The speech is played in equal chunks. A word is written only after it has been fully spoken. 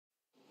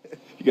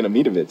you're gonna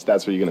meet a Vitz,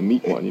 that's where you're gonna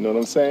meet one. You know what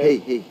I'm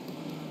saying? Hey.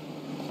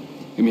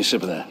 Give me a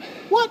sip of that.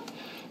 What?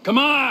 Come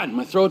on!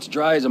 My throat's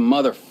dry as a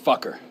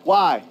motherfucker.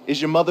 Why?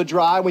 Is your mother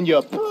dry when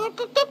you're... What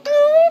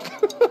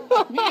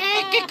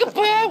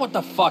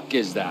the fuck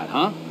is that,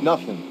 huh?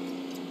 Nothing.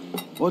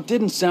 Well, it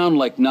didn't sound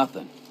like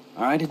nothing,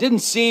 all right? It didn't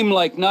seem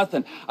like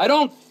nothing. I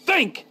don't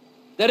think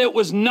that it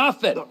was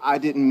nothing. Look, I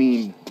didn't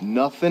mean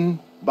nothing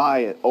by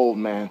it, old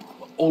man.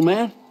 Old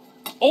man?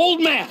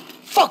 Old man!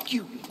 Fuck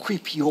you, you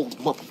creepy old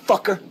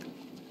motherfucker.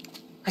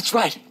 That's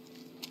right.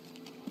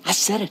 I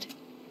said it.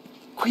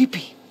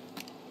 Creepy.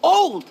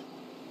 Old.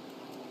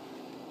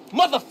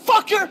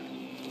 Motherfucker!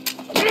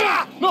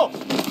 No!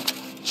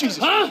 Jesus.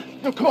 Huh?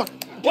 No, come on.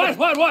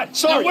 What?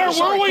 Sorry. Now, where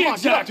sorry. were we Come on,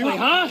 exactly, get up, dude.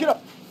 huh? Get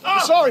up. We're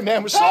sorry,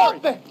 man. We're sorry.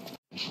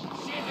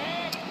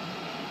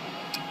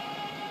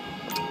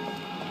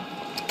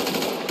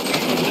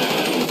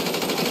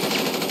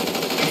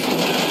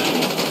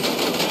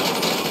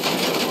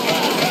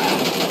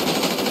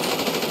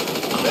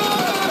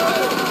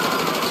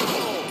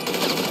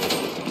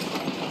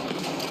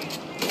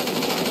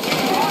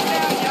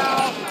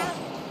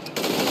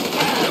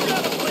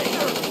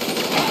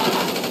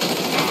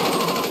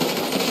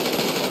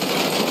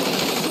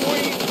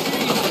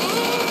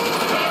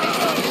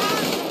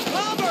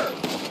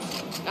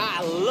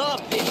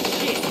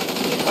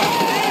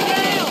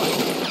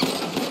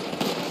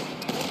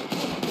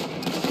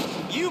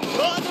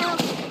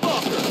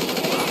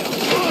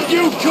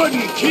 You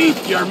couldn't keep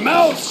your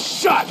mouth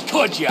shut,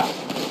 could ya?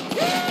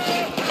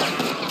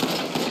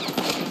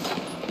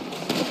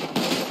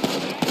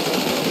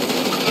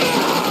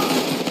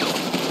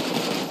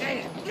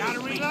 Damn, gotta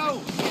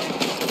reload.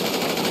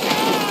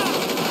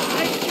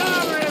 Take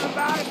cover,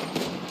 everybody.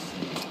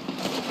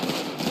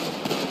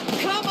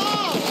 Come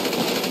on!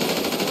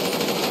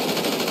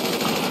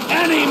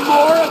 Any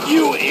more of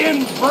you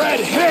inbred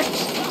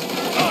hicks?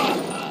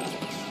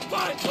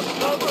 Find some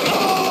cover!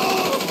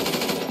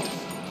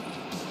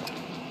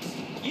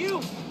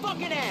 You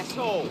fucking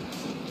asshole!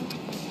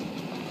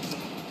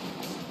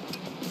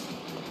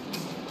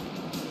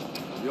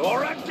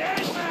 You're a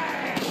dead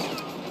man.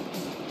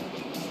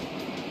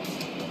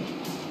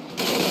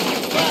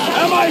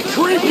 Am I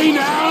creepy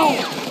now?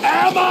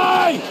 Am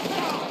I?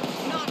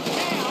 Not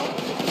now!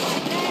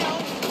 Now!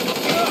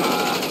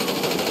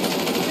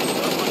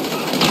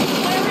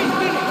 Larry's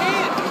been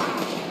hit!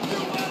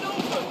 You're wide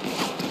open!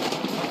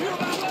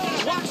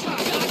 Watch your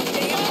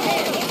goddamn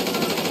head!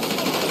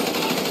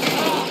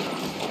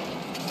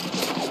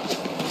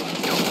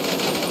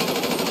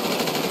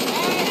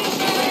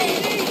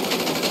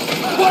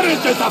 What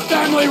is this, a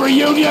family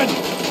reunion?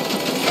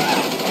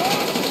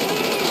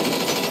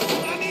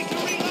 I need to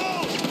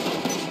reload.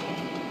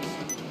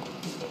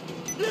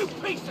 You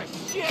piece of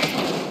shit.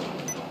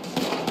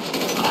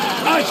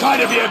 I try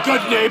to be a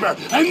good neighbor,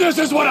 and this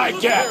is what I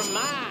get. You're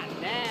mine!